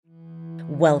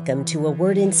Welcome to A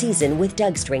Word in Season with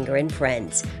Doug Stringer and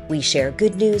friends. We share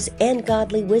good news and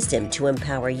godly wisdom to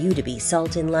empower you to be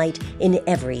salt and light in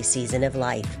every season of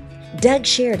life. Doug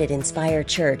shared at Inspire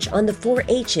Church on the 4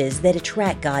 H's that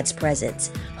attract God's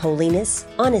presence: holiness,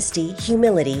 honesty,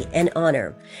 humility, and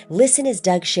honor. Listen as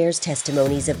Doug shares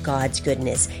testimonies of God's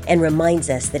goodness and reminds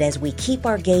us that as we keep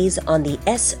our gaze on the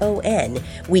S-O-N,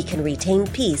 we can retain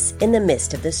peace in the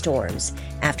midst of the storms.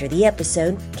 After the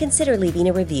episode, consider leaving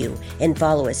a review and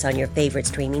follow us on your favorite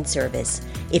streaming service.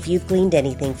 If you've gleaned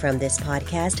anything from this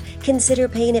podcast, consider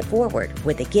paying it forward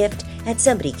with a gift at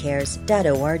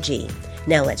somebodycares.org.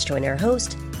 Now let's join our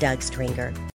host, Doug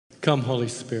Stringer. Come, Holy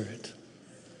Spirit,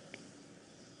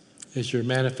 as your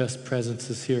manifest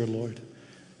presence is here, Lord.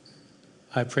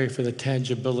 I pray for the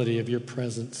tangibility of your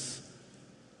presence,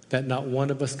 that not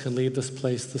one of us can leave this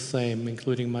place the same,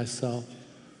 including myself,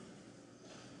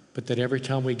 but that every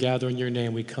time we gather in your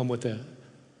name, we come with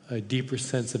a deeper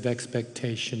sense of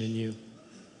expectation in you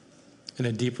and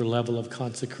a deeper level of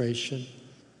consecration.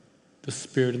 The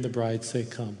Spirit and the bride say,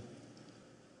 come.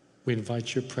 We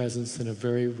invite your presence in a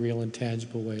very real and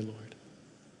tangible way, Lord.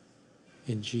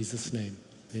 In Jesus' name,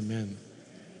 amen.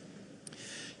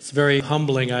 It's very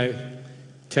humbling. I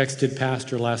texted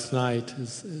Pastor last night.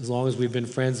 As long as we've been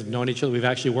friends, have known each other, we've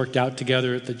actually worked out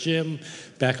together at the gym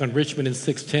back on Richmond in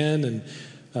 610,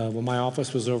 and when my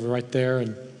office was over right there.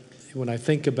 And when I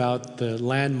think about the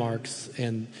landmarks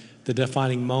and the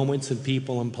defining moments and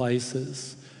people and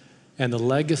places and the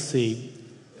legacy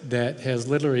that has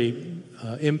literally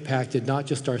impacted not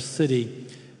just our city,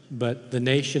 but the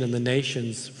nation and the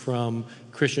nations, from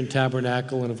Christian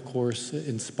Tabernacle and, of course,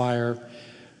 Inspire.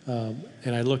 And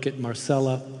I look at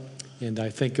Marcella, and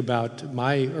I think about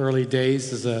my early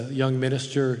days as a young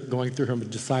minister going through her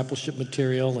discipleship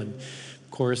material, and,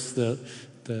 of course, the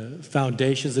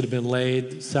foundations that have been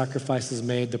laid, sacrifices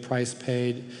made, the price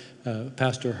paid,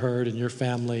 Pastor Hurd and your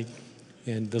family,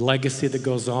 and the legacy that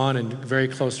goes on, and very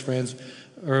close friends,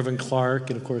 Irvin Clark,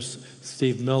 and of course,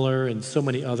 Steve Miller, and so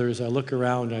many others. I look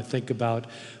around and I think about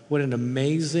what an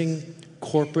amazing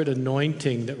corporate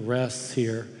anointing that rests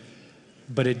here.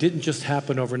 But it didn't just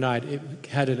happen overnight. It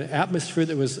had an atmosphere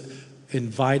that was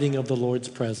inviting of the Lord's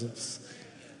presence,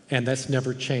 and that's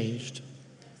never changed.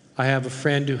 I have a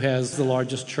friend who has the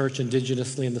largest church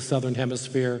indigenously in the Southern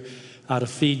Hemisphere out of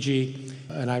Fiji,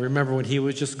 and I remember when he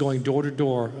was just going door to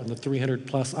door on the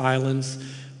 300-plus islands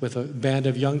with a band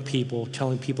of young people,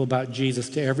 telling people about Jesus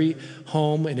to every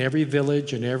home and every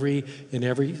village and every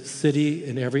city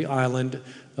and every island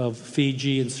of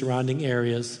Fiji and surrounding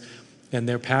areas. And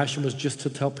their passion was just to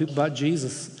tell people about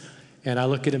Jesus. And I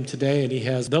look at him today, and he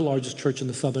has the largest church in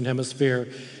the Southern Hemisphere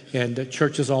and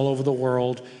churches all over the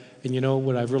world. And you know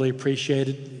what I've really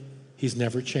appreciated? He's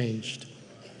never changed.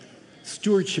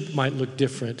 Stewardship might look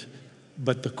different,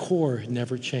 but the core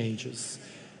never changes.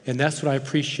 And that's what I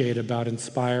appreciate about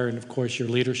Inspire, and of course your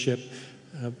leadership.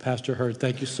 Pastor Hurd,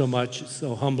 thank you so much. It's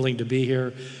so humbling to be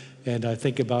here. And I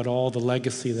think about all the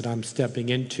legacy that I'm stepping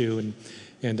into.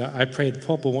 And I pray the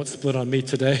pulpit won't split on me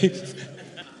today.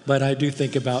 But I do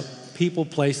think about people,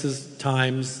 places,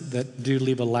 times that do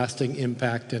leave a lasting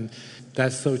impact. And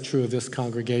that's so true of this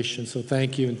congregation. So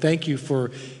thank you. And thank you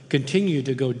for continuing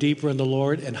to go deeper in the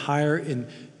Lord and higher in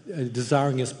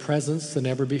desiring his presence than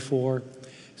ever before,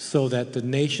 so that the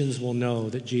nations will know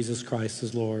that Jesus Christ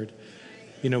is Lord.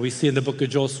 You know, we see in the book of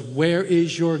Joel, where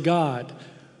is your God?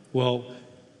 Well,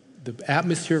 the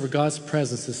atmosphere of God's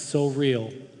presence is so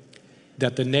real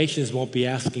that the nations won't be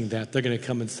asking that. They're going to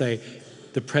come and say,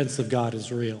 the presence of God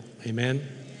is real. Amen?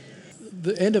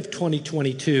 The end of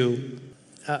 2022,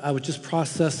 I was just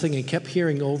processing and kept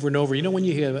hearing over and over. You know, when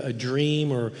you hear a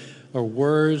dream or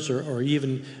words or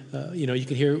even, you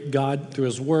can hear God through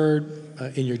his word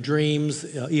in your dreams,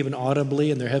 even audibly.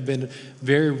 And there have been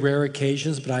very rare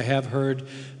occasions, but I have heard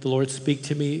the Lord speak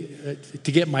to me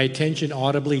to get my attention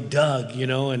audibly, Doug,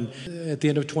 and at the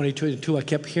end of 2022, I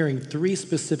kept hearing 3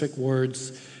 specific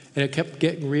words, and it kept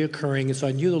getting reoccurring. And so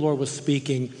I knew the Lord was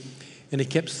speaking, and he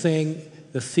kept saying,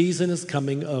 the season is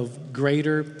coming of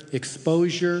greater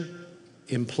exposure,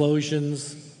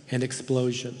 implosions, and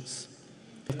explosions.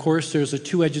 Of course, there's a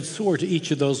two-edged sword to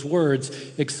each of those words.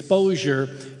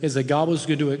 Exposure is that God was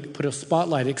going to put a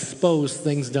spotlight, expose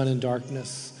things done in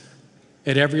darkness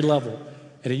at every level.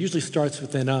 And it usually starts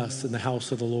within us in the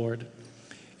house of the Lord.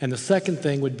 And the second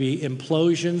thing would be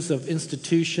implosions of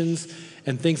institutions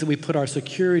and things that we put our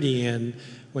security in,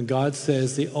 when God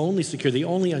says the only secure, the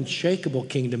only unshakable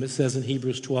kingdom, it says in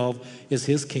Hebrews 12, is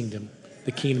his kingdom,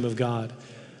 the kingdom of God.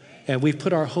 And we've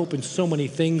put our hope in so many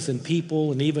things and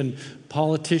people and even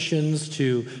politicians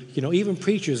to, even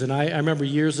preachers. And I remember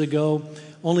years ago,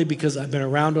 only because I've been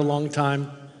around a long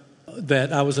time,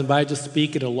 that I was invited to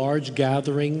speak at a large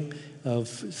gathering of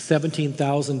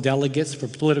 17,000 delegates for a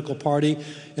political party,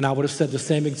 and I would have said the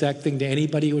same exact thing to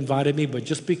anybody who invited me, but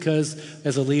just because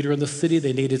as a leader in the city,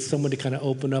 they needed someone to kind of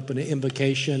open up an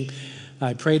invocation,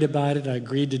 I prayed about it, I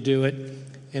agreed to do it.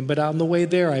 But on the way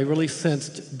there, I really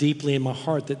sensed deeply in my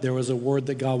heart that there was a word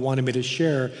that God wanted me to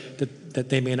share that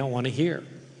they may not want to hear.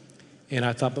 And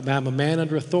I thought, but I'm a man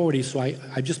under authority, so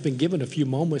I've just been given a few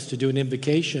moments to do an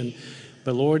invocation.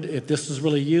 But Lord, if this is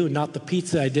really you, not the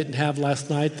pizza I didn't have last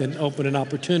night, then open an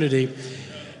opportunity.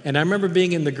 And I remember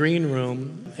being in the green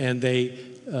room, and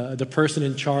the person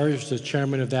in charge, the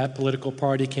chairman of that political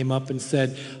party, came up and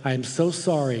said, I am so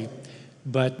sorry,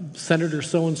 but Senator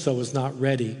so-and-so is not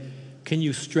ready. Can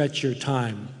you stretch your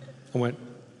time? I went,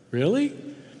 really?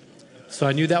 So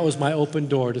I knew that was my open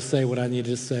door to say what I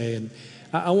needed to say. And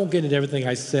I won't get into everything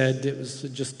I said. It was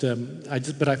just,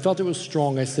 but I felt it was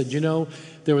strong. I said,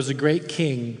 there was a great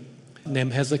king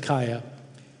named Hezekiah,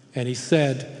 and he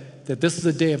said that this is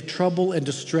a day of trouble and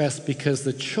distress because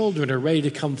the children are ready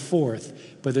to come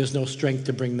forth, but there's no strength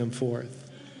to bring them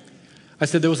forth. I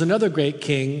said there was another great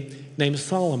king named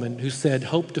Solomon who said,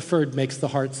 hope deferred makes the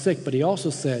heart sick, but he also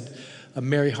said, a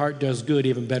merry heart does good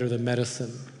even better than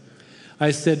medicine.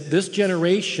 I said, this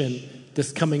generation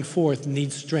that's coming forth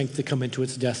needs strength to come into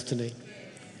its destiny.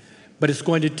 But it's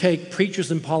going to take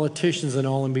preachers and politicians and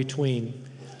all in between.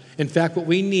 In fact, what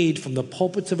we need from the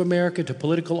pulpits of America to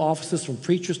political offices, from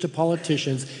preachers to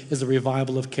politicians, is a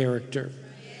revival of character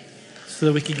so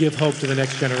that we can give hope to the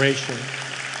next generation.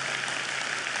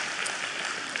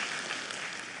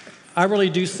 I really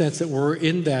do sense that we're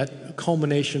in that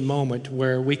culmination moment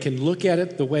where we can look at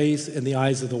it the ways in the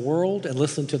eyes of the world and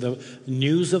listen to the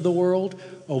news of the world,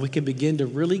 or we can begin to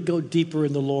really go deeper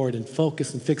in the Lord and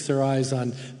focus and fix our eyes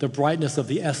on the brightness of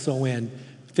the S-O-N,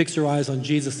 fix our eyes on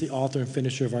Jesus, the author and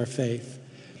finisher of our faith.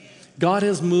 God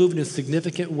has moved in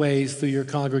significant ways through your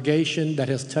congregation that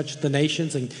has touched the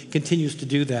nations and continues to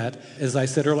do that. As I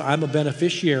said earlier, I'm a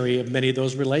beneficiary of many of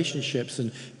those relationships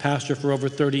and pastor for over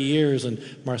 30 years, and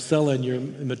Marcella and your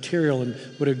material, and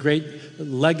what a great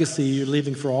legacy you're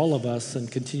leaving for all of us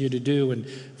and continue to do. And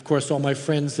of course, all my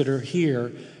friends that are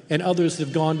here and others that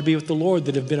have gone to be with the Lord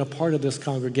that have been a part of this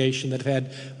congregation that have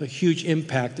had a huge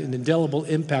impact, an indelible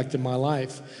impact in my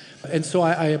life. And so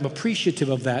I am appreciative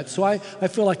of that. So I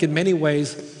feel like in many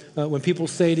ways, when people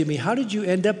say to me, how did you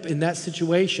end up in that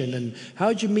situation? And how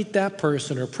did you meet that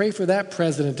person? Or pray for that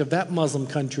president of that Muslim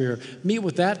country? Or meet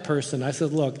with that person? I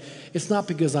said, look, it's not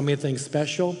because I'm anything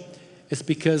special. It's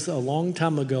because a long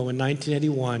time ago in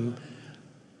 1981,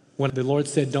 when the Lord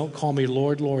said, don't call me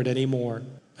Lord, Lord anymore,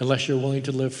 unless you're willing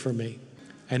to live for me.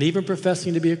 And even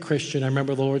professing to be a Christian, I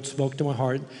remember the Lord spoke to my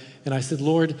heart, and I said,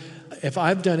 Lord, if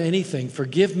I've done anything,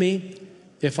 forgive me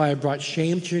if I have brought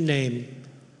shame to your name,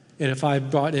 and if I've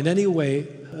brought in any way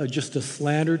just a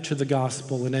slander to the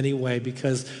gospel in any way,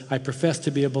 because I profess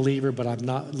to be a believer, but I'm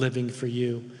not living for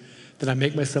you, then I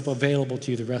make myself available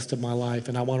to you the rest of my life,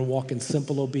 and I want to walk in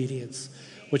simple obedience,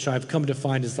 which I've come to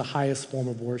find is the highest form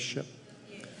of worship.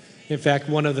 In fact,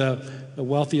 one of the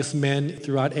wealthiest men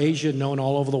throughout Asia, known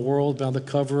all over the world, on the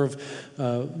cover of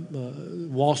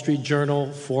Wall Street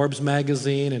Journal, Forbes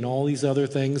magazine, and all these other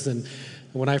things. And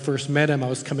when I first met him, I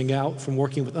was coming out from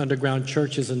working with underground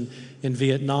churches in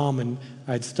Vietnam, and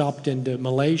I'd stopped into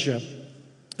Malaysia.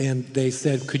 And they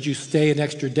said, could you stay an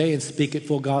extra day and speak at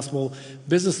Full Gospel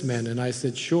Businessmen? And I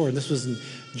said, sure. And this was in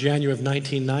January of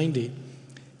 1990.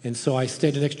 And so I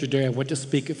stayed an extra day. I went to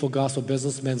speak at Full Gospel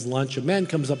Businessmen's lunch. A man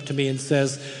comes up to me and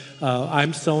says,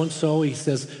 I'm so-and-so. He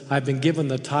says, I've been given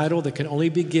the title that can only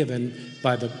be given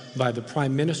by the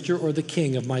prime minister or the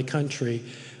king of my country.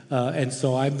 And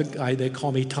so they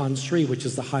call me Tan Sri, which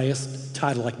is the highest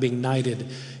title, like being knighted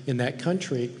in that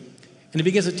country. And he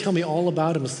begins to tell me all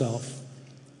about himself.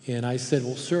 And I said,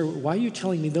 well, sir, why are you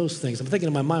telling me those things? I'm thinking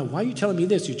in my mind, why are you telling me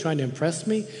this? You're trying to impress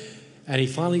me? And he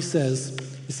finally says,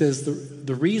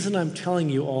 the reason I'm telling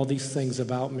you all these things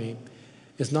about me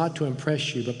is not to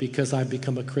impress you, but because I've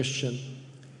become a Christian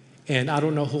and I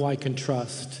don't know who I can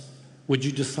trust. Would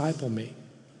you disciple me?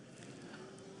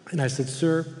 And I said,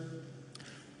 sir,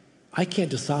 I can't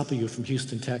disciple you from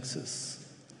Houston, Texas.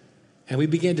 And we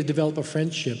began to develop a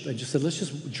friendship and just said, let's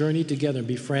just journey together and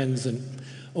be friends. And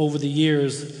over the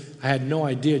years, I had no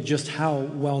idea just how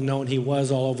well known he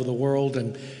was all over the world.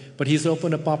 But he's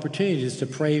opened up opportunities to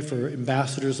pray for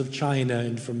ambassadors of China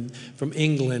and from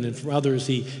England and from others.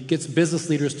 He gets business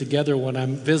leaders together when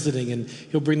I'm visiting, and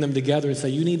he'll bring them together and say,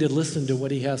 you need to listen to what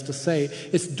he has to say.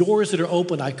 It's doors that are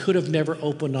open I could have never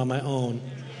opened on my own.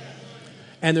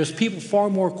 And there's people far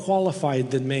more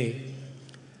qualified than me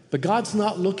But God's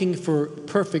not looking for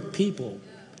perfect people.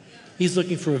 He's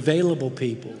looking for available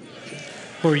people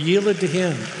who are yielded to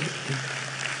Him.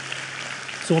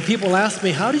 So when people ask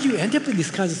me, how did you end up in these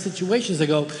kinds of situations? I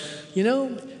go,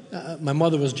 my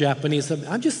mother was Japanese.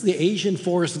 I'm just the Asian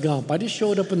Forrest Gump. I just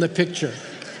showed up in the picture.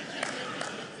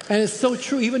 And it's so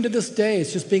true, even to this day.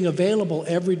 It's just being available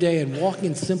every day and walking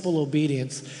in simple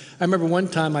obedience. I remember one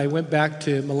time I went back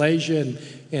to Malaysia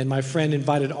and my friend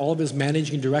invited all of his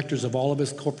managing directors of all of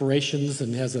his corporations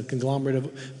and has a conglomerate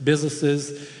of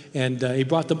businesses. And he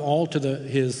brought them all to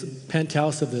his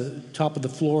penthouse at the top of the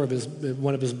floor of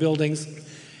one of his buildings.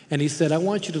 And he said, I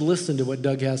want you to listen to what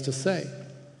Doug has to say.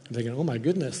 I'm thinking, oh my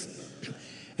goodness.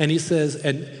 And he says,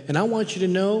 and I want you to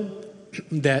know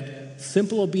that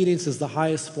simple obedience is the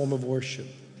highest form of worship.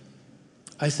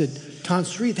 I said, Tan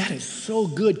Sri, that is so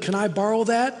good. Can I borrow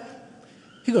that?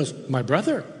 He goes, my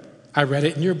brother, I read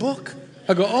it in your book.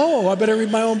 I go, oh, I better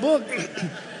read my own book.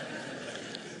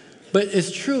 But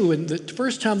it's true, and the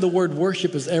first time the word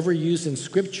worship is ever used in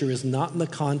Scripture is not in the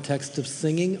context of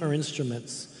singing or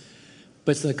instruments,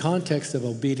 but it's in the context of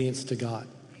obedience to God.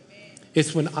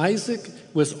 It's when Isaac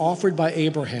was offered by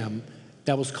Abraham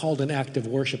that was called an act of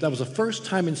worship. That was the first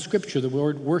time in Scripture the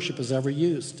word worship is ever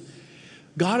used.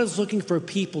 God is looking for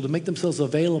people to make themselves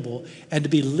available and to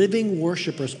be living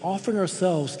worshipers, offering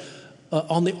ourselves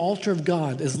on the altar of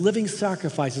God as living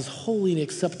sacrifices, holy and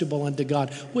acceptable unto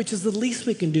God, which is the least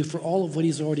we can do for all of what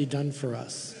He's already done for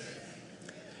us.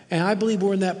 And I believe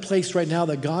we're in that place right now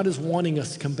that God is wanting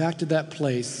us to come back to that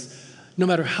place. No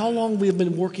matter how long we've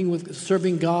been working with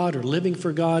serving God or living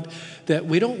for God, that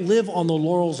we don't live on the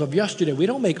laurels of yesterday. We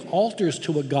don't make altars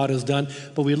to what God has done,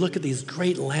 but we look at these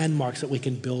great landmarks that we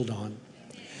can build on.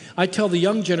 I tell the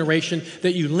young generation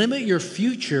that you limit your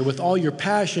future with all your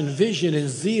passion, vision, and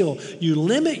zeal. You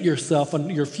limit yourself on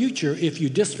your future if you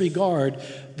disregard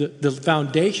the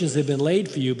foundations that have been laid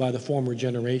for you by the former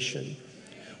generation.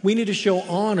 We need to show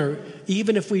honor,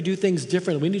 even if we do things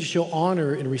differently. We need to show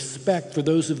honor and respect for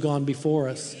those who've gone before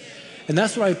us. And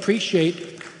that's what I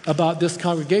appreciate about this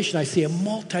congregation. I see a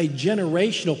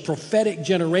multi-generational prophetic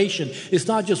generation. It's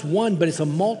not just one, but it's a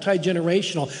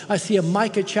multi-generational. I see a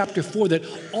Micah chapter 4 that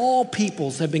all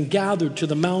peoples have been gathered to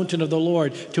the mountain of the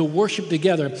Lord to worship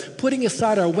together, putting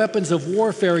aside our weapons of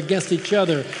warfare against each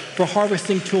other for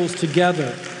harvesting tools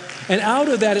together. And out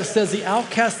of that, it says, the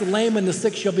outcast, the lame, and the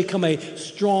sick shall become a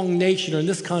strong nation, or in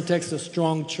this context, a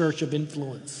strong church of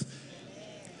influence.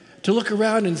 To look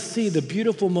around and see the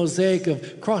beautiful mosaic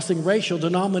of crossing racial,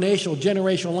 denominational,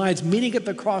 generational lines, meeting at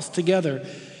the cross together,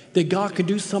 that God can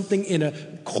do something in a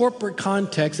corporate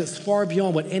context that's far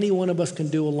beyond what any one of us can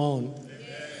do alone.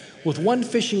 With one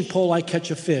fishing pole, I catch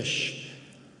a fish,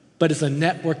 but as a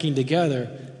net working together,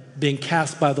 being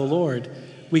cast by the Lord,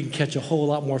 we can catch a whole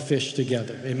lot more fish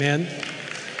together. Amen?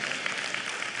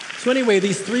 So anyway,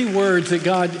 these three words that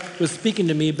God was speaking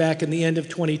to me back in the end of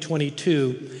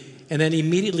 2022, and then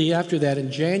immediately after that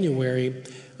in January,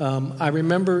 I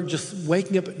remember just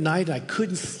waking up at night. I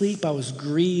couldn't sleep. I was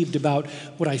grieved about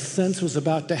what I sensed was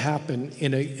about to happen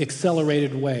in an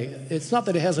accelerated way. It's not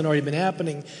that it hasn't already been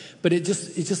happening, but it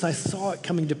just I saw it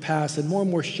coming to pass, and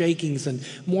more shakings and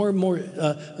more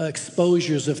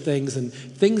exposures of things, and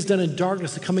things done in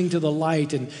darkness are coming to the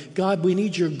light. And God, we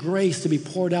need your grace to be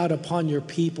poured out upon your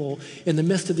people in the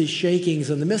midst of these shakings,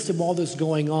 in the midst of all this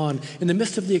going on, in the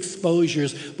midst of the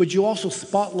exposures. Would you also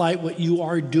spotlight what you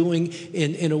are doing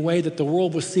in a way that the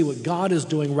world will see what God is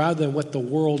doing rather than what the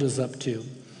world is up to?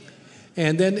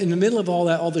 And then in the middle of all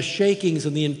that, all the shakings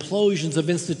and the implosions of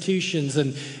institutions,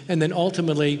 and then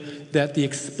ultimately that the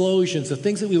explosions, the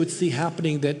things that we would see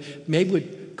happening that maybe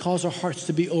would cause our hearts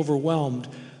to be overwhelmed.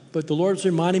 But the Lord's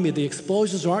reminding me the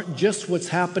explosions aren't just what's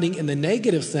happening in the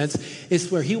negative sense.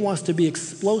 It's where He wants to be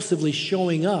explosively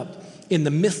showing up in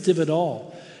the midst of it all.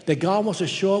 That God wants to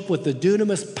show up with the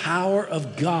dunamis power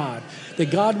of God. That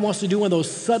God wants to do one of those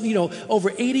sudden, over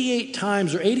 88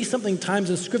 times or 80-something times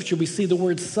in Scripture we see the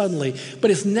word suddenly. But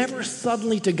it's never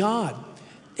suddenly to God.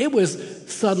 It was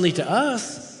suddenly to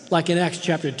us, like in Acts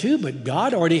chapter 2, but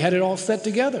God already had it all set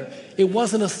together. It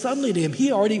wasn't a suddenly to Him.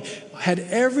 He already had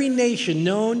every nation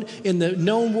known in the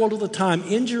known world of the time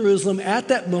in Jerusalem at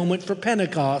that moment for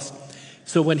Pentecost.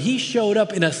 So when He showed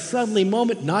up in a suddenly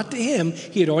moment, not to Him,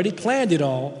 He had already planned it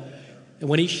all. And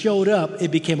when He showed up,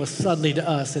 it became a suddenly to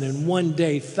us. And in one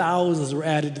day, thousands were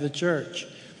added to the church.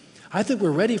 I think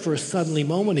we're ready for a suddenly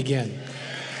moment again.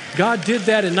 God did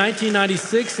that in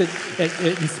 1996 at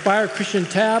Inspire Christian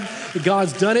Tab.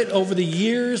 God's done it over the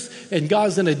years, and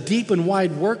God's done a deep and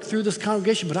wide work through this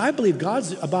congregation. But I believe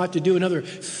God's about to do another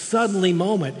suddenly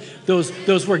moment. Those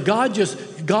where God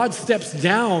steps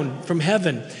down from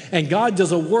heaven, and God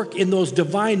does a work in those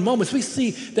divine moments. We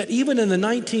see that even in the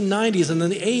 1990s and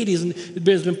in the 80s, and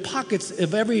there's been pockets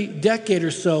of every decade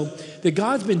or so that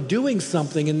God's been doing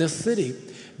something in this city.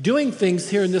 Doing things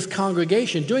here in this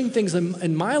congregation, doing things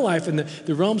in my life and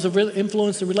the realms of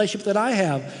influence and relationship that I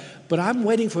have. But I'm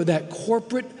waiting for that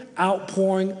corporate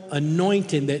outpouring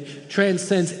anointing that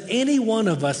transcends any one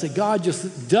of us, that God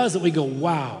just does it. We go,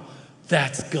 wow,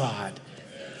 that's God.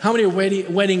 How many are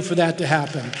waiting for that to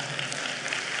happen?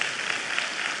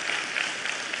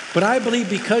 But I believe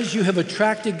because you have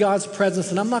attracted God's presence,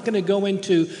 and I'm not going to go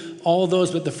into all those,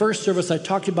 but the first service I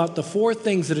talked about the 4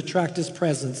 things that attract His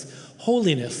presence.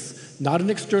 Holiness, not an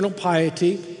external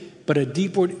piety, but a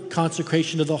deeper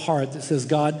consecration of the heart that says,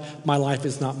 God, my life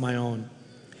is not my own.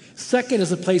 Second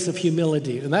is a place of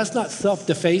humility, and that's not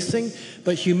self-defacing,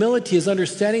 but humility is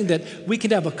understanding that we can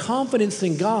have a confidence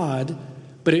in God,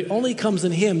 but it only comes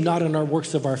in Him, not in our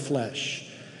works of our flesh.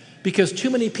 Because too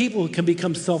many people can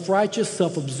become self-righteous,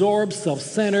 self-absorbed,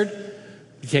 self-centered.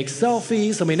 You take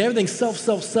selfies. I mean, everything's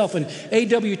self. And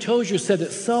A.W. Tozier said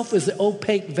that self is the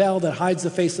opaque veil that hides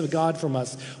the face of God from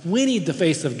us. We need the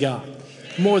face of God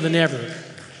more than ever.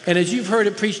 And as you've heard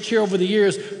it preached here over the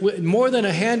years, more than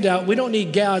a handout, we don't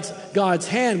need God's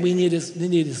hand. We need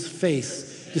His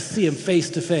face, to see Him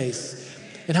face to face.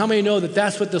 And how many know that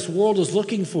that's what this world is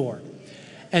looking for?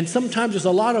 And sometimes there's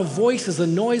a lot of voices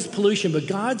and noise pollution, but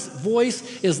God's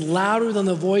voice is louder than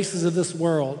the voices of this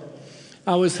world.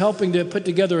 I was helping to put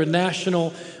together a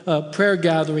national prayer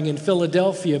gathering in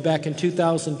Philadelphia back in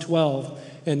 2012,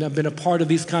 and I've been a part of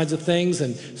these kinds of things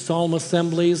and solemn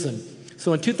assemblies. And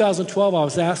so in 2012, I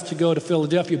was asked to go to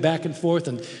Philadelphia back and forth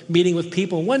and meeting with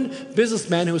people. One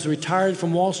businessman who was retired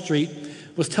from Wall Street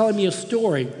was telling me a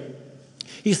story.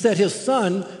 He said his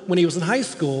son, when he was in high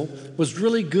school, was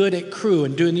really good at crew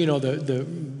and doing, the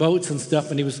boats and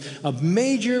stuff. And he was a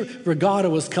major regatta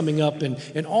was coming up,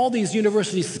 and all these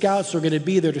university scouts were going to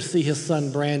be there to see his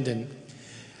son, Brandon.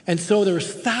 And so there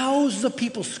was thousands of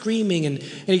people screaming, and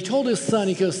he told his son,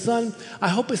 he goes, son, I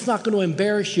hope it's not going to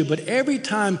embarrass you, but every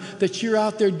time that you're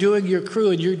out there doing your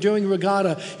crew and you're doing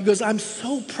regatta, he goes, I'm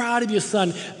so proud of you,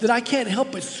 son, that I can't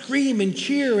help but scream and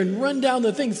cheer and run down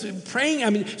the things,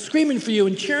 screaming for you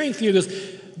and cheering for you. He goes,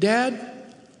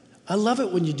 Dad, I love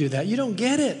it when you do that. You don't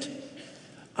get it.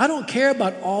 I don't care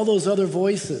about all those other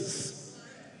voices.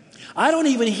 I don't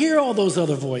even hear all those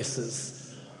other voices.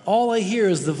 All I hear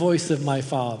is the voice of my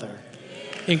Father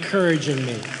encouraging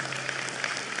me.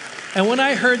 And when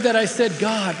I heard that, I said,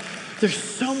 God, there's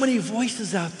so many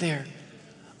voices out there.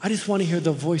 I just want to hear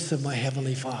the voice of my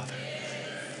Heavenly Father.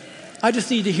 I just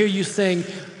need to hear you saying,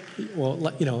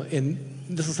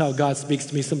 this is how God speaks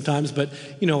to me sometimes, but,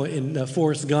 in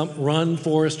Forrest Gump, run,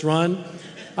 Forrest, run.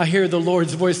 I hear the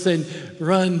Lord's voice saying,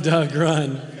 run, Doug,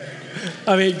 run.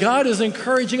 I mean, God is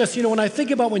encouraging us. When I think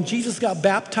about when Jesus got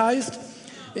baptized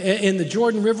in the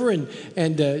Jordan River,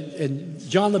 and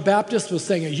John the Baptist was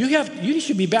saying, you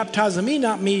should be baptizing me,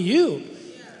 not me, you.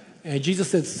 And Jesus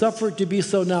said, suffer it to be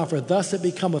so now, for thus it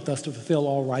becometh us to fulfill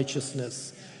all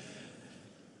righteousness.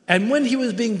 And when he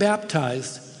was being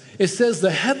baptized, it says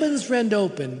the heavens rent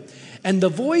open, and the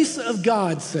voice of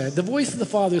God said, the voice of the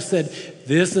Father said,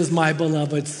 this is my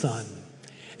beloved Son,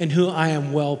 in whom I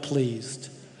am well pleased.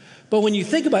 But when you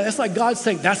think about it, it's like God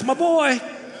saying, that's my boy.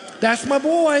 That's my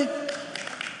boy.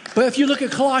 But if you look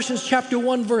at Colossians chapter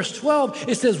 1, verse 12,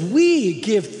 it says, we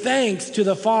give thanks to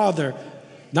the Father.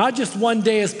 Not just one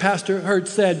day, as Pastor Hurt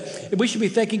said, we should be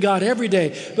thanking God every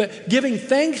day, but giving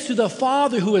thanks to the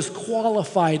Father who has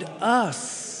qualified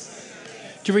us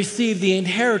to receive the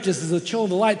inheritance as the children of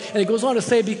the light. And it goes on to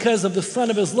say, because of the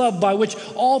Son of His love, by which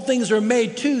all things are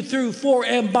made to, through, for,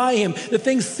 and by Him, the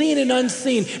things seen and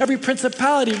unseen, every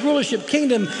principality, rulership,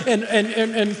 kingdom, and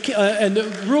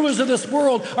the rulers of this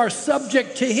world are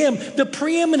subject to Him, the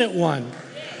preeminent one.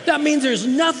 That means there's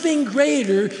nothing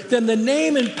greater than the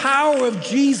name and power of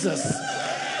Jesus.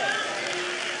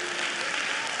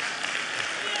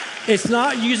 It's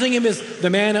not using Him as the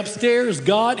man upstairs,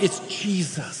 God, it's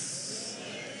Jesus.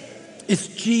 It's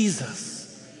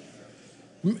Jesus.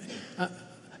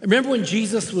 Remember when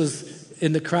Jesus was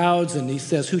in the crowds and He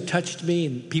says, who touched me?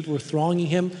 And people were thronging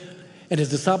Him. And His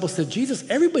disciples said, Jesus,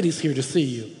 everybody's here to see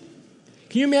you.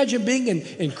 Can you imagine being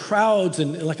in crowds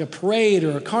and like a parade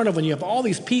or a carnival, and you have all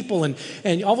these people, and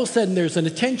all of a sudden there's an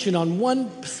attention on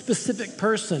one specific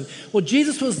person? Well,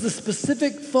 Jesus was the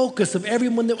specific focus of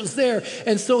everyone that was there.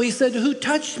 And so he said, who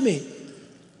touched me?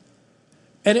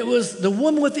 And it was the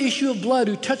woman with the issue of blood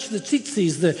who touched the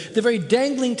tzitzis, the very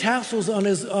dangling tassels on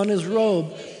his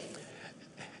robe.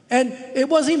 And it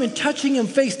wasn't even touching him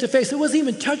face to face. It wasn't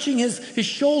even touching his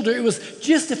shoulder. It was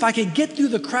just if I could get through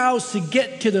the crowds to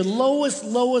get to the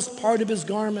lowest part of his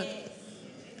garment.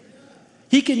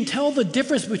 He can tell the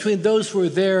difference between those who are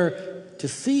there to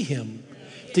see him,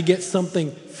 to get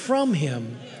something from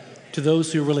him, to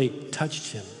those who really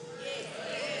touched him.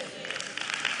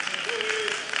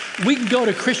 We can go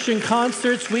to Christian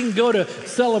concerts, we can go to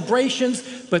celebrations,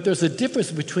 but there's a difference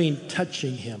between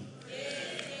touching him.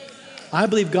 I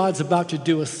believe God's about to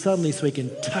do us suddenly so he can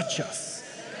touch us.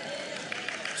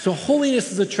 So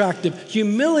holiness is attractive.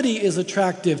 Humility is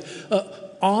attractive.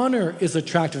 Honor is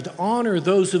attractive. To honor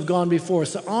those who've gone before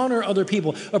us. To honor other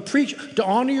people. To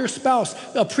honor your spouse.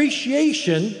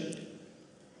 Appreciation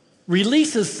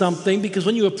releases something, because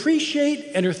when you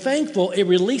appreciate and are thankful, it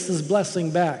releases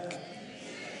blessing back.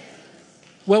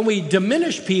 When we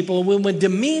diminish people, when we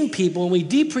demean people, when we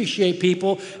depreciate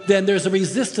people, then there's a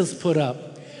resistance put up.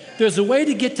 There's a way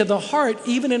to get to the heart,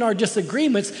 even in our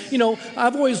disagreements. You know,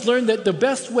 I've always learned that the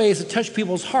best way is to touch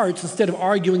people's hearts instead of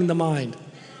arguing the mind.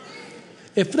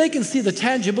 If they can see the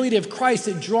tangibility of Christ,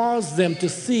 it draws them to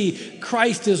see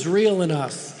Christ is real in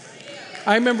us.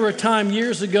 I remember a time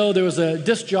years ago, there was a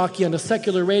disc jockey on a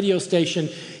secular radio station.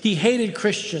 He hated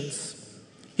Christians.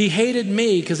 He hated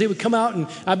me because he would come out and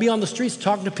I'd be on the streets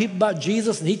talking to people about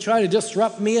Jesus, and he'd try to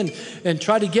disrupt me and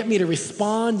try to get me to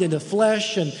respond in the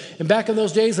flesh. And back in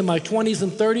those days, in my 20s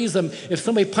and 30s, if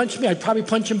somebody punched me, I'd probably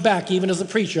punch him back, even as a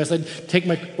preacher. I said, take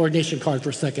my ordination card for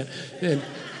a second.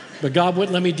 But God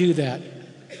wouldn't let me do that.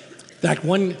 In fact,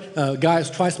 one guy was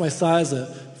twice my size, a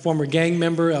former gang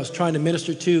member I was trying to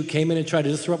minister to, came in and tried to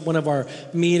disrupt one of our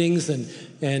meetings, and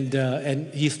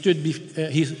he stood.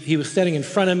 He was standing in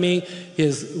front of me.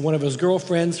 One of his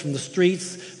girlfriends from the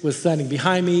streets was standing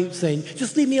behind me, saying,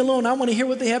 "Just leave me alone. I want to hear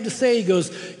what they have to say." He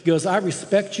goes, "I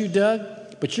respect you, Doug,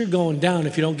 but you're going down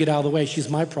if you don't get out of the way. She's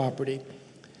my property."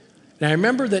 And I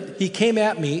remember that he came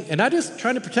at me, and I just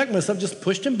trying to protect myself, just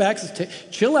pushed him back, said,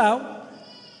 "Chill out."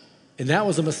 And that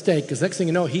was a mistake, because next thing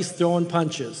you know, he's throwing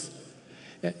punches.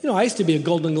 You know, I used to be a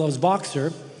Golden Gloves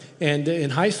boxer, and in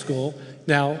high school.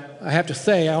 Now, I have to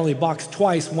say, I only boxed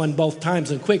twice, won both times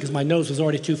and quit because my nose was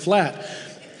already too flat.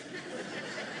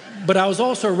 But I was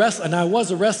also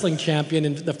a wrestling champion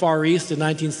in the Far East in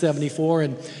 1974,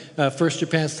 and first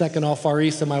Japan, second all Far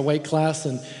East in my weight class.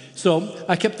 And so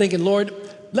I kept thinking, Lord,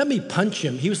 let me punch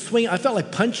him. He was swinging. I felt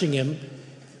like punching him,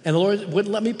 and the Lord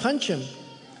wouldn't let me punch him.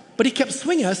 But he kept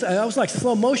swinging. I was like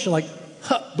slow motion, like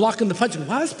blocking the punch.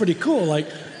 Wow, that's pretty cool. Like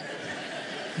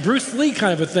Bruce Lee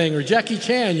kind of a thing, or Jackie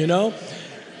Chan, you know?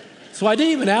 So I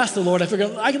didn't even ask the Lord. I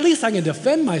figured, at least I can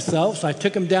defend myself. So I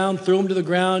took him down, threw him to the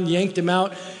ground, yanked him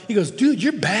out. He goes, "Dude,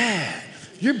 you're bad.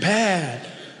 You're bad."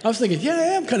 I was thinking, yeah, I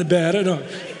am kind of bad. I know.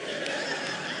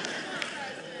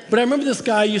 But I remember this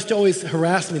guy used to always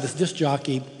harass me, this disc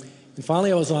jockey. And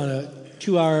finally I was on a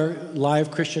 2-hour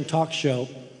live Christian talk show.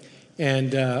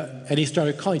 And he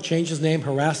started calling, changed his name,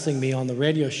 harassing me on the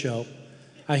radio show.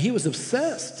 He was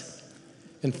obsessed.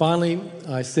 And finally,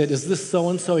 I said, "Is this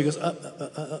so-and-so?" He goes,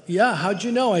 "Yeah, how'd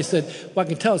you know?" I said, "Well, I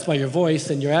can tell it's by your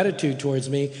voice and your attitude towards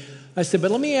me." I said,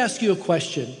 "But let me ask you a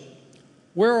question.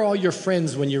 Where are all your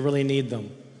friends when you really need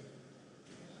them?"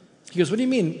 He goes, "What do you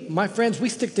mean? My friends, we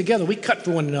stick together. We cut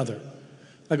for one another."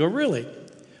 I go, "Really?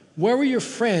 Where were your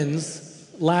friends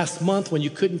last month when you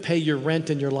couldn't pay your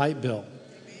rent and your light bill?"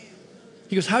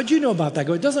 He goes, "How'd you know about that?" I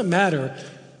go, "It doesn't matter.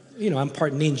 You know, I'm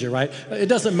part ninja, right? It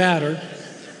doesn't matter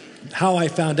how I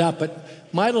found out, but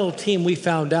my little team, we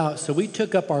found out. So we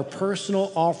took up our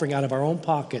personal offering out of our own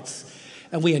pockets,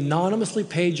 and we anonymously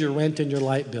paid your rent and your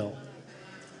light bill."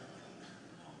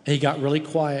 And he got really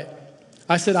quiet.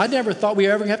 I said, "I never thought we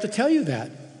were ever going to have to tell you that,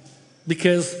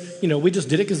 because, you know, we just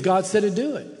did it because God said to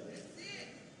do it."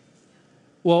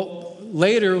 Well,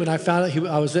 later when I found out,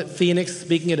 I was at Phoenix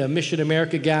speaking at a Mission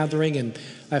America gathering, and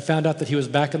I found out that he was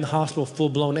back in the hospital,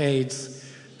 full-blown AIDS.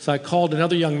 So I called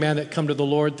another young man that come to the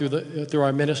Lord through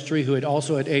our ministry who had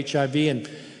also had HIV, and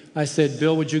I said,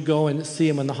 "Bill, would you go and see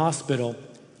him in the hospital?"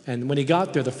 And when he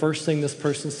got there, the first thing this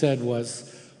person said was,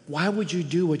 "Why would you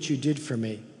do what you did for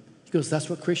me?" He goes, "That's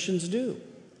what Christians do."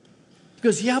 He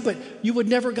goes, "Yeah, but you would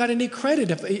never got any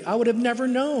credit. I would have never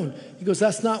known." He goes,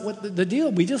 "That's not what the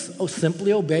deal. We just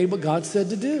simply obeyed what God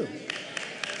said to do."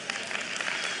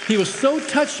 He was so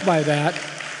touched by that.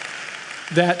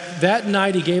 that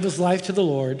night he gave his life to the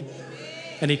Lord,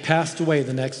 and he passed away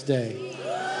the next day.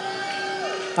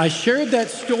 I shared that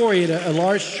story at a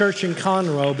large church in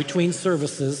Conroe between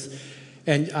services,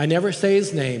 and I never say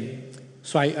his name.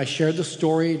 So I shared the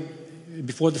story.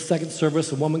 Before the second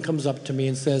service, a woman comes up to me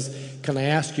and says, "Can I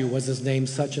ask you, was his name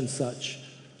such and such?"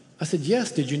 I said,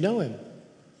 "Yes, did you know him?"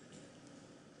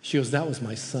 She goes, "That was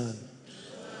my son.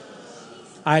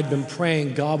 I had been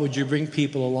praying, God, would you bring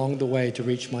people along the way to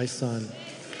reach my son?"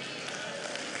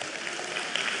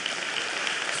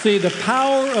 See, the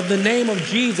power of the name of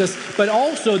Jesus, but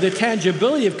also the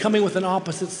tangibility of coming with an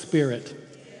opposite spirit.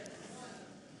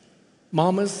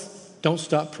 Mamas, don't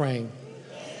stop praying.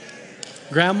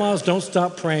 Grandmas, don't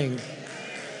stop praying.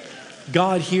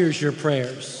 God hears your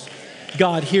prayers.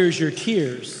 God hears your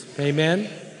tears. Amen?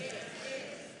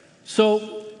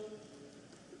 So,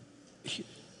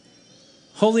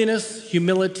 holiness,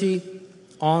 humility,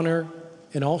 honor,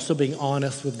 and also being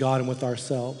honest with God and with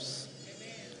ourselves.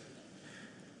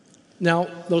 Now,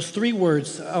 those three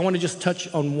words, I want to just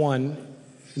touch on one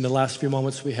in the last few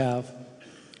moments we have.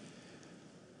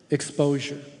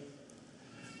 Exposure.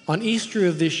 On Easter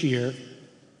of this year,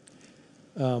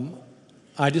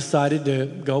 I decided to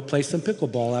go play some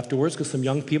pickleball afterwards because some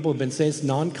young people have been saying it's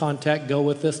non-contact, go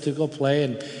with us to go play.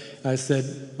 And I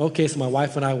said, okay, so my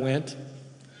wife and I went.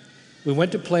 We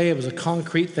went to play. It was a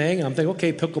concrete thing. And I'm thinking,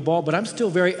 okay, pickleball, but I'm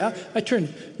still I turned,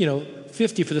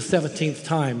 50 for the 17th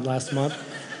time last month.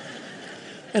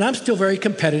 And I'm still very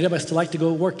competitive. I still like to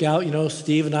go work out.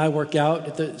 Steve and I work out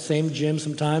at the same gym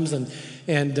sometimes,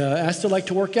 and I still like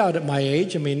to work out at my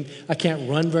age. I mean, I can't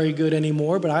run very good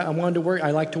anymore, but I wanted to work.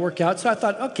 I like to work out, so I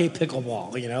thought, okay,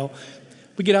 pickleball.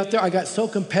 We get out there. I got so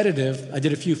competitive. I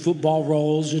did a few football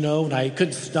rolls, and I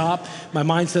couldn't stop. My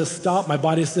mind says stop. My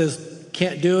body says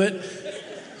can't do it.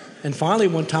 And finally,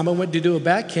 one time I went to do a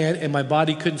backhand, and my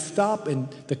body couldn't stop, and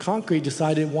the concrete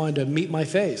decided it wanted to meet my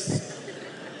face.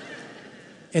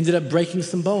 Ended up breaking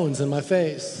some bones in my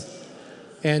face.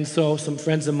 And so some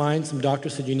friends of mine, some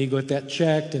doctors said, you need to get that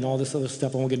checked and all this other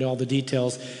stuff. I won't get into all the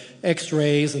details.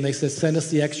 X-rays, and they said, send us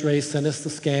the X-rays, send us the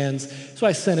scans. So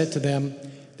I sent it to them.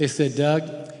 They said, Doug,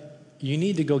 you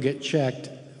need to go get checked.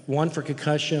 One, for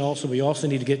concussion. We also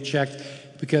need to get checked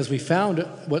because we found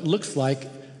what looks like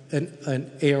an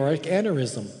aortic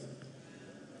aneurysm.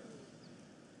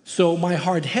 So my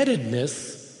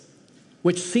hard-headedness,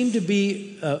 which seemed to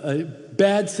be a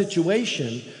bad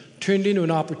situation, turned into an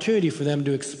opportunity for them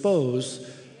to expose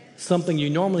something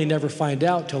you normally never find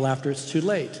out till after it's too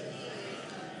late.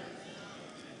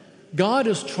 God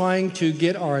is trying to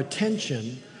get our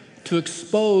attention to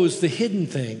expose the hidden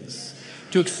things,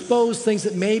 to expose things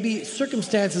that maybe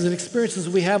circumstances and experiences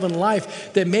we have in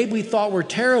life that maybe we thought were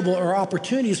terrible or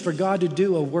opportunities for God to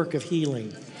do a work of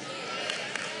healing.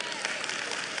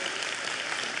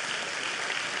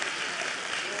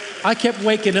 I kept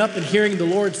waking up and hearing the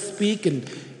Lord speak, and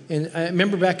I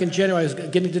remember back in January, I was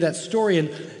getting to that story,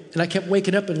 and I kept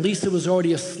waking up, and Lisa was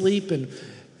already asleep, and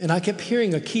I kept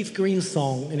hearing a Keith Green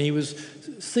song, and he was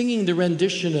singing the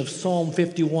rendition of Psalm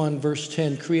 51, verse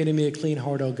 10, create in me a clean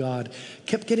heart, O God.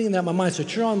 Kept getting that in my mind, so I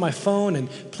turned on my phone and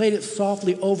played it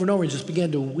softly over and over and just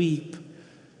began to weep.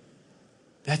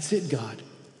 That's it, God.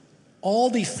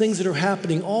 All these things that are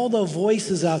happening, all the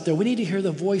voices out there, we need to hear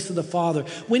the voice of the Father.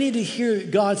 We need to hear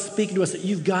God speaking to us that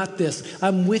you've got this.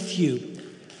 I'm with you.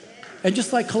 And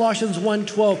just like Colossians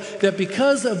 1:12, that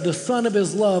because of the Son of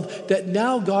his love, that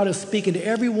now God is speaking to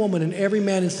every woman and every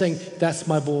man and saying, that's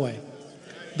my boy.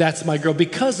 That's my girl.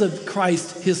 Because of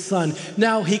Christ, his Son,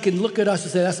 now he can look at us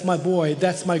and say, that's my boy,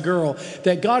 that's my girl.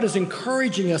 That God is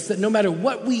encouraging us that no matter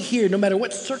what we hear, no matter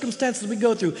what circumstances we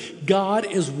go through, God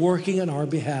is working on our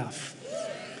behalf.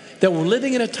 That we're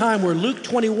living in a time where Luke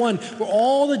 21, where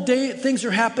all the things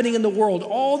are happening in the world,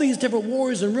 all these different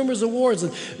wars and rumors of wars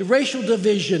and racial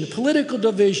division, political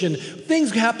division,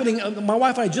 things happening. My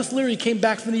wife and I just literally came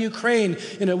back from the Ukraine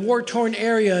in a war-torn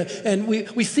area, and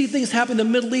we see things happen in the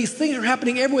Middle East. Things are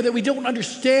happening everywhere that we don't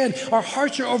understand. Our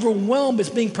hearts are overwhelmed.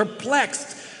 It's being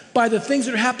perplexed by the things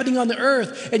that are happening on the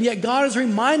earth. And yet God is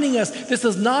reminding us this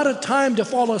is not a time to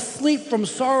fall asleep from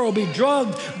sorrow, be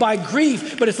drugged by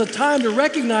grief, but it's a time to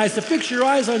recognize, to fix your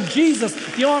eyes on Jesus,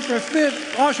 the author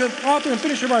and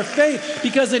finisher of our faith,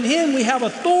 because in him we have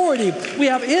authority. We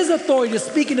have his authority to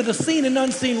speak into the seen and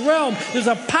unseen realm. There's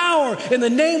a power in the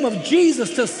name of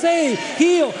Jesus to save,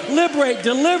 heal, liberate,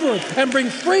 deliver, and bring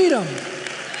freedom.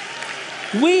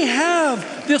 We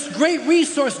have this great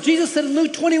resource. Jesus said in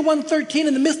Luke 21:13,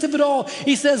 in the midst of it all,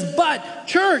 he says, but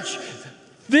church,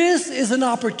 this is an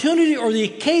opportunity or the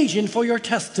occasion for your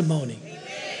testimony.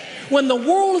 When the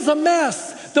world is a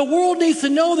mess, The world needs to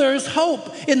know there is hope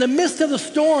in the midst of the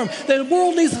storm. The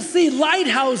world needs to see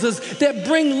lighthouses that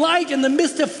bring light in the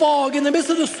midst of fog, in the midst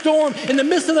of the storm, in the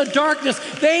midst of the darkness.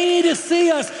 They need to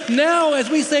see us now as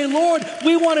we say, Lord,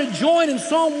 we want to join in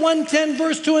Psalm 110,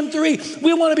 verse 2 and 3.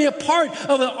 We want to be a part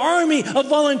of an army of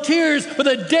volunteers for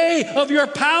the day of your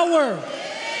power.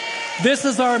 This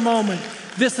is our moment.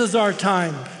 This is our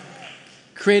time.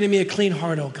 Create in me a clean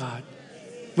heart, oh God.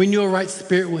 Renew a right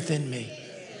spirit within me.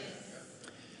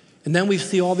 And then we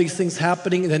see all these things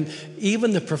happening, and then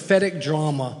even the prophetic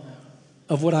drama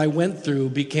of what I went through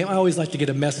became, I always like to get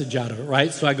a message out of it,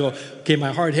 right? So I go, okay,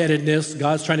 my hard-headedness,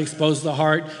 God's trying to expose the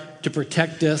heart to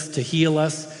protect us, to heal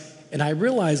us. And I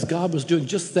realized God was doing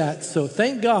just that. So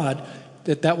thank God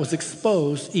that that was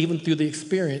exposed even through the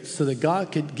experience so that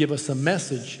God could give us a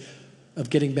message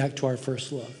of getting back to our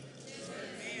first love.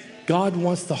 God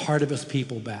wants the heart of his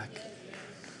people back.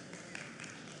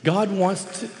 God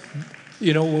wants to,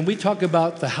 when we talk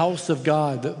about the house of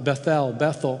God,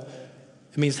 Bethel,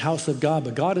 it means house of God.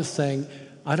 But God is saying,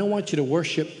 I don't want you to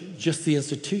worship just the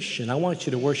institution. I want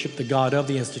you to worship the God of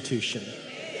the institution.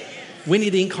 We need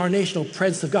the incarnational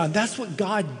presence of God. That's what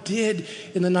God did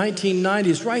in the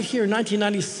 1990s, right here in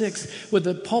 1996 with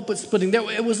the pulpit splitting.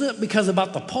 It wasn't because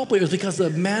about the pulpit. It was because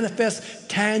of the manifest,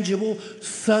 tangible,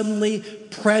 suddenly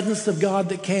presence of God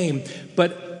that came.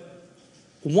 But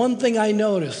one thing I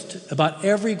noticed about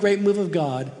every great move of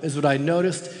God is what I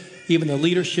noticed even the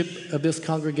leadership of this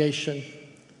congregation: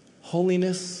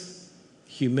 holiness,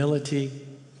 humility,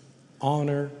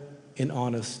 honor, and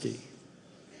honesty.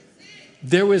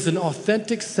 There was an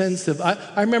authentic sense of,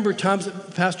 I remember times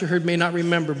that Pastor Hurd may not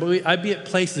remember, but I'd be at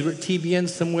places, we're at TBN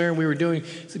somewhere, and we were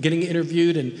getting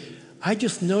interviewed, and I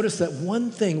just noticed that one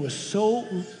thing was so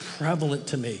prevalent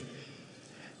to me.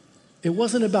 It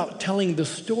wasn't about telling the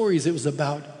stories, it was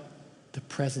about the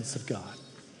presence of God.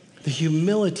 The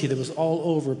humility that was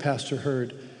all over Pastor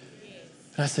Hurd.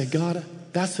 And I said, God,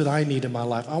 that's what I need in my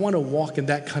life. I want to walk in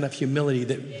that kind of humility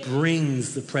that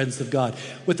brings the presence of God.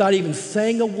 Without even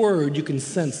saying a word, you can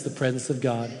sense the presence of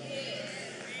God.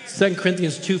 2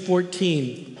 Corinthians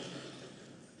 2:14,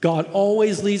 God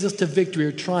always leads us to victory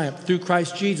or triumph through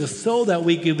Christ Jesus so that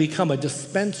we can become a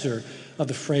dispenser of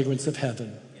the fragrance of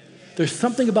heaven. There's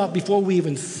something about before we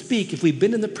even speak, if we've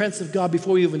been in the presence of God,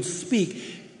 before we even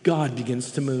speak, God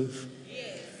begins to move.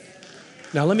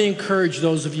 Now, let me encourage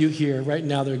those of you here right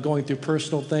now that are going through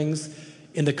personal things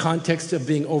in the context of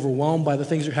being overwhelmed by the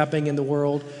things that are happening in the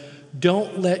world.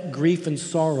 Don't let grief and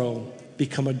sorrow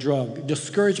become a drug.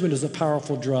 Discouragement is a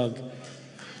powerful drug.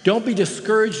 Don't be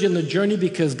discouraged in the journey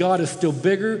because God is still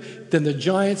bigger than the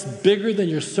giants, bigger than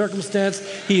your circumstance.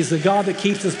 He's the God that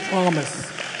keeps his promise.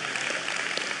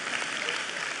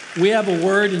 We have a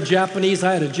word in Japanese.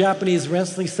 I had a Japanese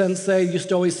wrestling sensei used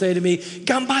to always say to me,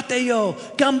 "Ganbatte yo,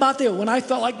 ganbatte yo." When I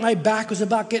felt like my back was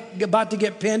about to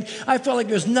get pinned, I felt like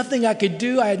there's nothing I could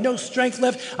do. I had no strength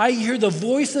left. I hear the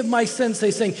voice of my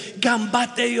sensei saying,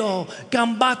 "Ganbatte yo,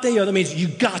 ganbatte yo." That means you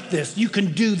got this. You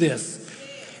can do this.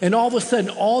 And all of a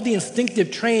sudden, all the instinctive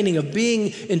training of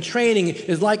being in training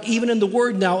is like, even in the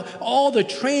word now, all the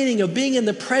training of being in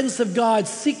the presence of God,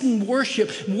 seeking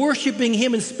worship, worshiping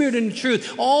him in spirit and in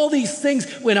truth. All these things,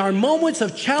 when our moments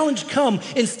of challenge come,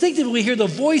 instinctively we hear the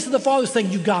voice of the Father saying,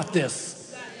 you got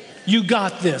this. You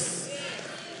got this.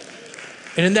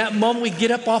 And in that moment, we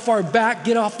get up off our back,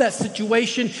 get off that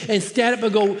situation, and stand up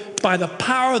and go, by the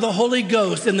power of the Holy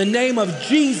Ghost, in the name of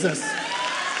Jesus.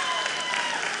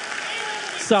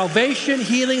 Salvation,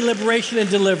 healing, liberation, and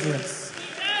deliverance.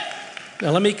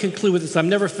 Now let me conclude with this. I'm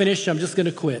never finished. I'm just going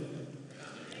to quit.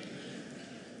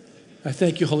 I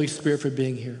thank you, Holy Spirit, for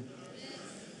being here.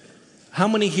 How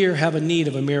many here have a need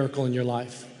of a miracle in your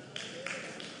life?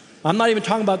 I'm not even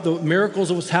talking about the miracles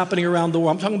of what's happening around the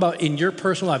world. I'm talking about in your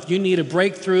personal life. You need a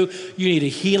breakthrough. You need a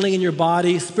healing in your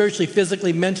body, spiritually,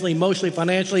 physically, mentally, emotionally,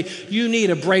 financially. You need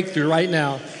a breakthrough right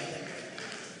now.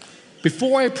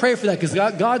 Before I pray for that, because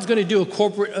God's going to do a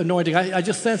corporate anointing. I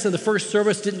just sensed in the first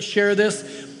service, didn't share this,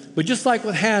 but just like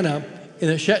with Hannah in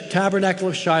the tabernacle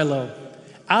of Shiloh,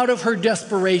 out of her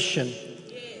desperation,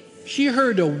 she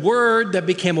heard a word that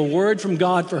became a word from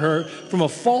God for her from a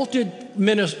faulted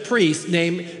priest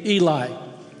named Eli.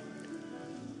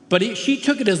 But she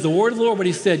took it as the word of the Lord when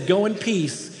he said, go in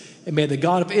peace, and may the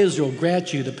God of Israel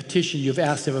grant you the petition you've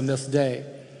asked of him this day.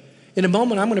 In a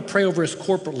moment, I'm going to pray over us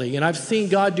corporately. And I've seen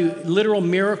God do literal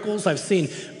miracles. I've seen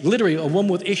literally a woman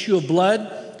with issue of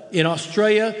blood in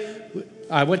Australia.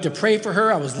 I went to pray for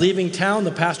her. I was leaving town.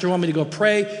 The pastor wanted me to go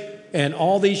pray. And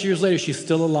all these years later, she's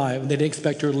still alive. And they didn't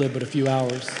expect her to live but a few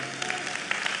hours.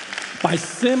 By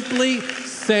simply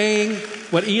saying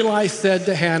what Eli said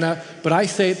to Hannah, but I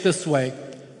say it this way.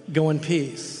 Go in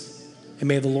peace. And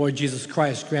may the Lord Jesus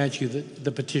Christ grant you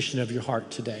the petition of your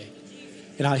heart today.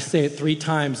 And I say it 3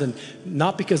 times, and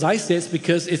not because I say it, it's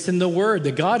because it's in the Word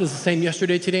that God is the same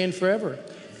yesterday, today, and forever.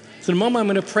 So in a moment, I'm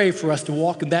going to pray for us to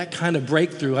walk in that kind of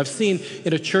breakthrough. I've seen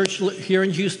in a church here in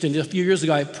Houston a few years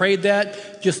ago, I prayed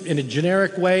that just in a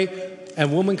generic way,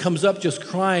 and a woman comes up just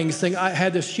crying, saying, I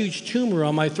had this huge tumor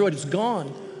on my throat, it's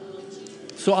gone.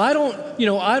 So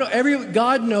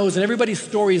God knows, and everybody's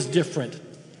story is different.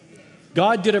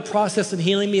 God did a process in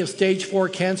healing me of stage 4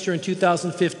 cancer in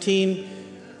 2015,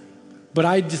 but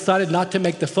I decided not to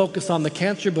make the focus on the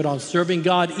cancer, but on serving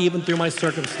God even through my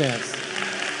circumstance.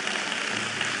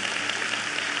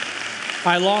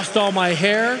 I lost all my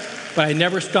hair, but I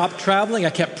never stopped traveling. I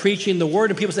kept preaching the word,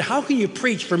 and people say, how can you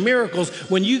preach for miracles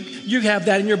when you have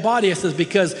that in your body? I says,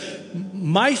 because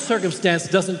my circumstance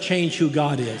doesn't change who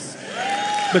God is,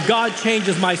 but God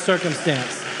changes my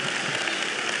circumstance.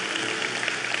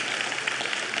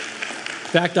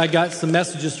 In fact, I got some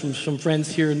messages from some friends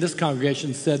here in this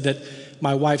congregation said that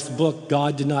my wife's book,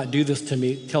 God Did Not Do This to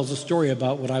Me, tells a story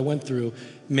about what I went through,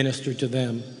 ministered to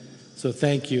them. So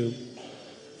thank you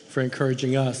for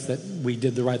encouraging us that we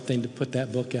did the right thing to put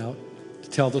that book out, to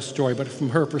tell the story, but from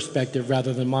her perspective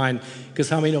rather than mine. Because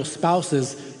how many know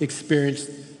spouses experience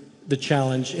the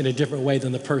challenge in a different way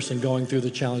than the person going through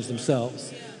the challenge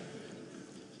themselves?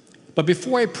 But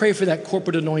before I pray for that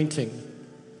corporate anointing,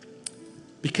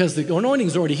 because the anointing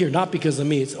is already here, not because of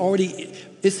me,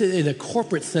 it's in a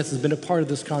corporate sense has been a part of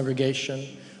this congregation.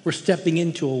 We're stepping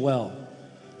into a well.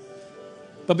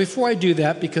 But before I do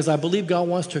that, because I believe God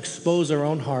wants to expose our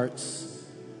own hearts,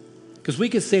 because we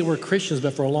could say we're Christians,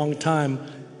 but for a long time,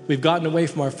 we've gotten away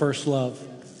from our first love.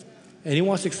 And he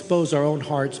wants to expose our own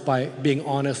hearts by being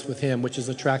honest with him, which is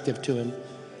attractive to him.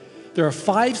 There are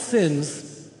 5 sins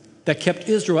that kept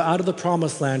Israel out of the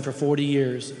promised land for 40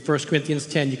 years. 1 Corinthians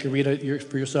 10, you can read it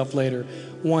for yourself later.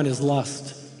 1 is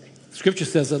lust. Scripture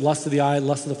says that lust of the eye,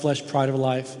 lust of the flesh, pride of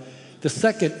life. The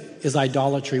second is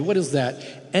idolatry. What is that?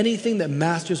 Anything that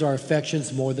masters our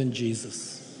affections more than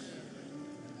Jesus.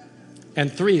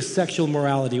 And 3 is sexual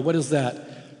morality. What is that?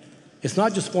 It's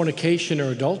not just fornication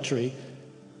or adultery,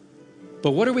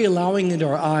 but what are we allowing into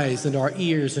our eyes, into our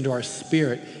ears, into our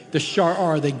spirit? The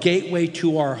sha'ar, the gateway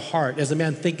to our heart. As a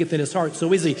man thinketh in his heart,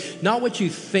 so is he. Not what you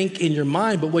think in your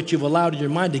mind, but what you've allowed in your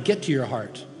mind to get to your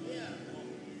heart.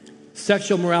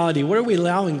 Sexual morality. What are we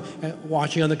allowing,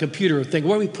 watching on the computer or thing?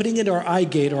 What are we putting into our eye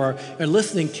gate or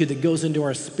listening to that goes into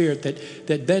our spirit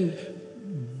that then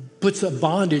puts a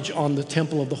bondage on the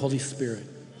temple of the Holy Spirit?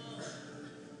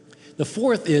 The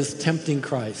 4th is tempting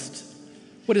Christ.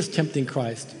 What is tempting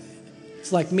Christ?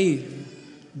 It's like me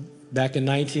back in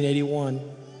 1981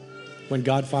 when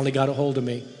God finally got a hold of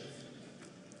me.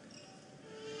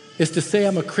 It's to say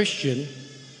I'm a Christian,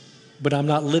 but I'm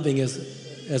not living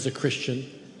as a Christian.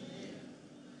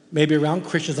 Maybe around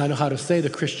Christians I know how to say the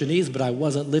Christianese, but I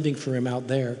wasn't living for him out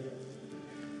there.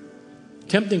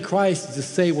 Tempting Christ is to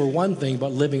say we're one thing,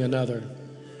 but living another.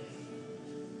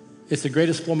 It's the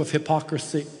greatest form of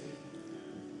hypocrisy.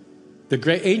 The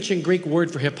great ancient Greek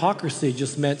word for hypocrisy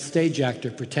just meant stage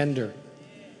actor, pretender.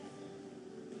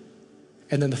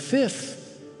 And then the 5th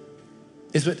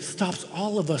is what stops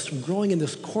all of us from growing in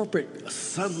this corporate,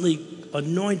 suddenly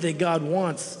anointing God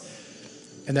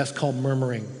wants, and that's called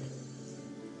murmuring.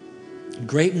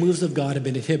 Great moves of God have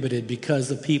been inhibited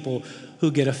because of people who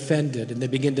get offended and they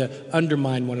begin to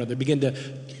undermine one another, begin to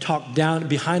talk down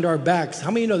behind our backs.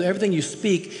 How many know that everything you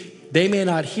speak, they may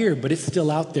not hear, but it's still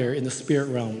out there in the spirit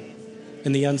realm,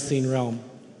 in the unseen realm.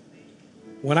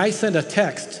 When I send a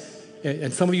text,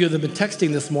 and some of you have been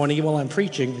texting this morning while I'm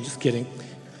preaching, just kidding,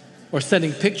 or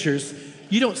sending pictures,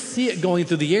 you don't see it going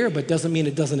through the air, but it doesn't mean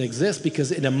it doesn't exist,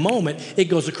 because in a moment, it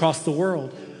goes across the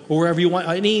world, or wherever you want,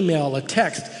 an email, a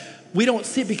text. We don't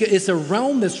see it because it's a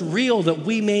realm that's real that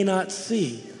we may not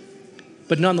see.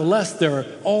 But nonetheless, there are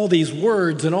all these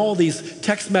words and all these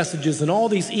text messages and all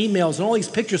these emails and all these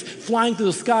pictures flying through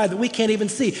the sky that we can't even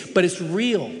see, but it's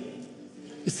real.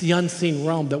 It's the unseen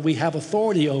realm that we have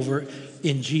authority over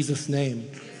in Jesus' name.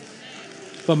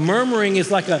 But murmuring is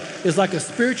like a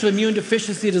spiritual immune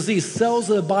deficiency disease, cells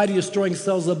of the body destroying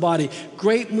cells of the body.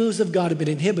 Great moves of God have been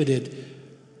inhibited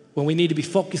when we need to be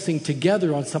focusing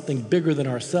together on something bigger than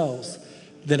ourselves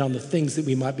than on the things that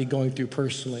we might be going through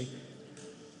personally.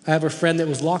 I have a friend that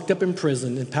was locked up in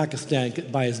prison in Pakistan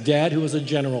by his dad, who was a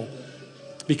general,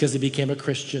 because he became a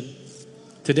Christian.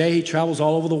 Today, he travels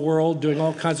all over the world doing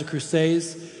all kinds of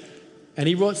crusades, and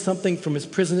he wrote something from his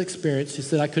prison experience. He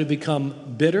said, I could have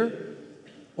become bitter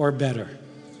or better.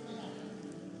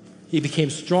 He became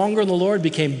stronger in the Lord,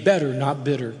 became better, not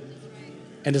bitter.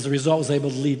 and as a result was able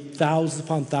to lead thousands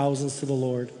upon thousands to the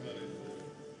Lord.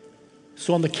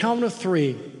 So on the count of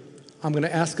 3, I'm going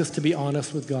to ask us to be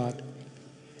honest with God.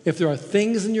 If there are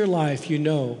things in your life you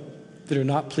know that are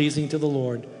not pleasing to the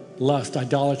Lord, lust,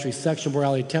 idolatry, sexual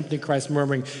morality, tempting Christ,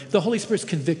 murmuring, the Holy Spirit's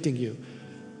convicting you,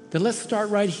 then let's start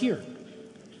right here.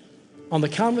 On the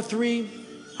count of 3,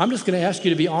 I'm just going to ask you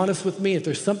to be honest with me. If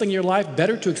there's something in your life,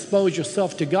 better to expose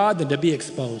yourself to God than to be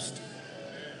exposed.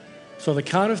 So on the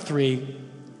count of 3,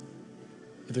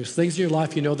 if there's things in your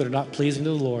life you know that are not pleasing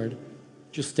to the Lord,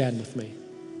 just stand with me.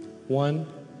 1,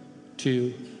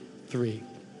 2, 3.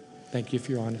 Thank you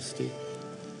for your honesty.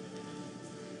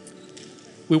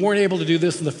 We weren't able to do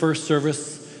this in the first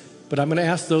service, but I'm going to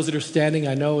ask those that are standing,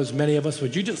 I know as many of us,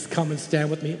 would you just come and stand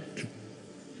with me?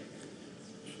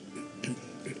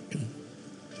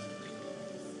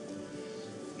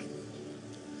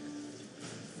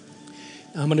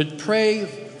 I'm going to pray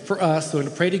for us. We're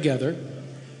going to pray together.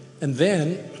 And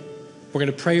then we're going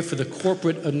to pray for the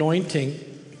corporate anointing,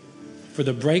 for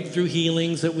the breakthrough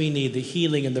healings that we need, the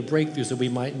healing and the breakthroughs that we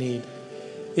might need.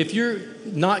 If you're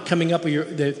not coming up, or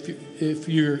if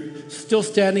you're still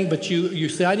standing, but you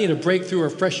say, I need a breakthrough or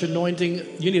a fresh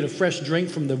anointing, you need a fresh drink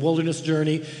from the wilderness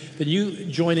journey, then you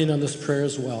join in on this prayer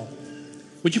as well.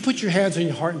 Would you put your hands on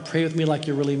your heart and pray with me like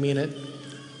you really mean it?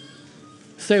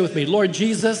 Say with me, Lord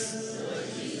Jesus.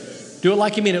 Do it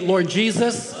like you mean it. Lord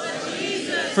Jesus,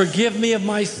 forgive me of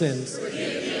my sins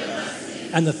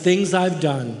and the things I've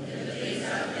done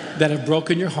that have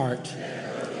broken your heart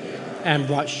and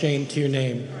brought shame to your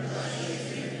name.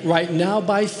 Right now,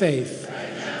 by faith,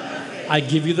 I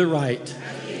give you the right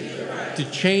to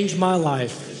change my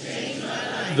life,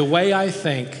 the way I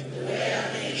think.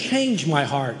 Change my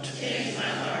heart.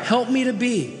 Help me to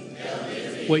be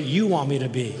what you want me to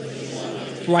be.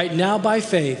 Right now, by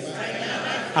faith,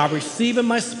 I receive in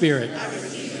my spirit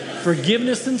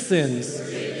forgiveness in sins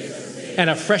and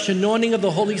a fresh anointing of the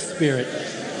Holy Spirit.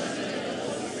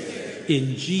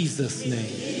 In Jesus'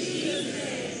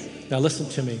 name. Now listen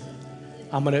to me.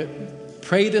 I'm going to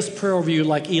pray this prayer over you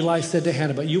like Eli said to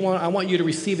Hannah, but I want you to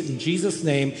receive it in Jesus'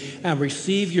 name and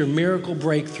receive your miracle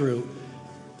breakthrough.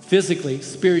 Physically,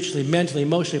 spiritually, mentally,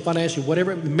 emotionally, financially,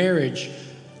 whatever, marriage.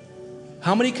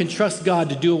 How many can trust God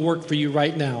to do a work for you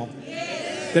right now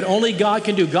that only God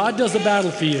can do? God does a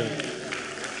battle for you.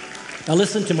 Now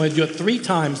listen to me. I'm going to do it 3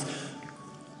 times.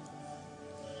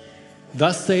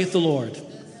 Thus saith the Lord,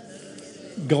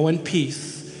 go in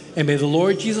peace, and may the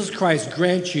Lord Jesus Christ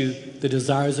grant you the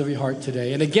desires of your heart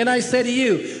today. And again I say to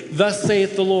you, thus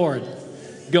saith the Lord,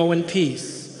 go in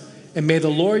peace, and may the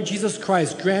Lord Jesus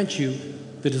Christ grant you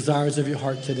the desires of your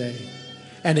heart today.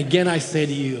 And again I say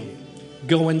to you,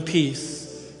 go in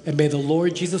peace, and may the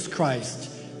Lord Jesus Christ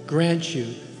grant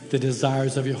you the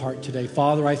desires of your heart today.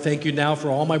 Father, I thank you now for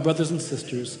all my brothers and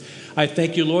sisters. I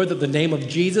thank you, Lord, that the name of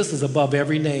Jesus is above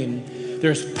every name.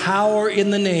 There's power in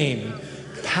the name.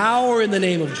 Power in the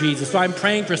name of Jesus. So I'm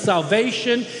praying for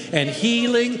salvation and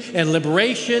healing and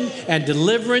liberation and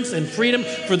deliverance and freedom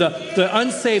for the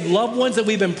unsaved loved ones that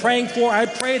we've been praying for. I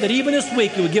pray that even this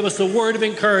week you would give us a word of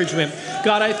encouragement.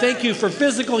 God, I thank you for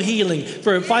physical healing,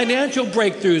 for financial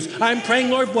breakthroughs. I'm praying,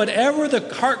 Lord, whatever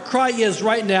the heart cry is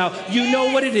right now, you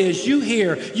know what it is. You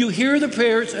hear the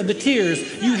prayers and the tears.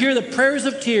 You hear the prayers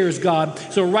of tears, God.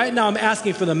 So right now I'm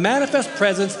asking for the manifest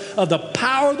presence of the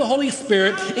power of the Holy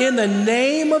Spirit in the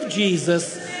name of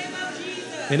Jesus.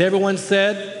 And everyone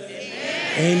said,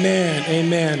 amen.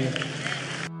 Amen.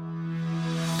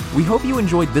 We hope you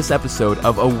enjoyed this episode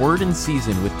of A Word in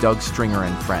Season with Doug Stringer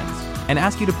and Friends, and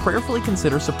ask you to prayerfully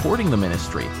consider supporting the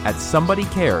ministry at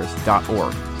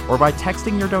somebodycares.org or by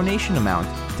texting your donation amount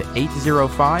to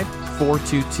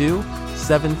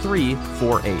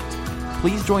 805-422-7348.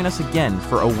 Please join us again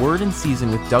for A Word in Season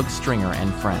with Doug Stringer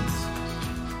and Friends.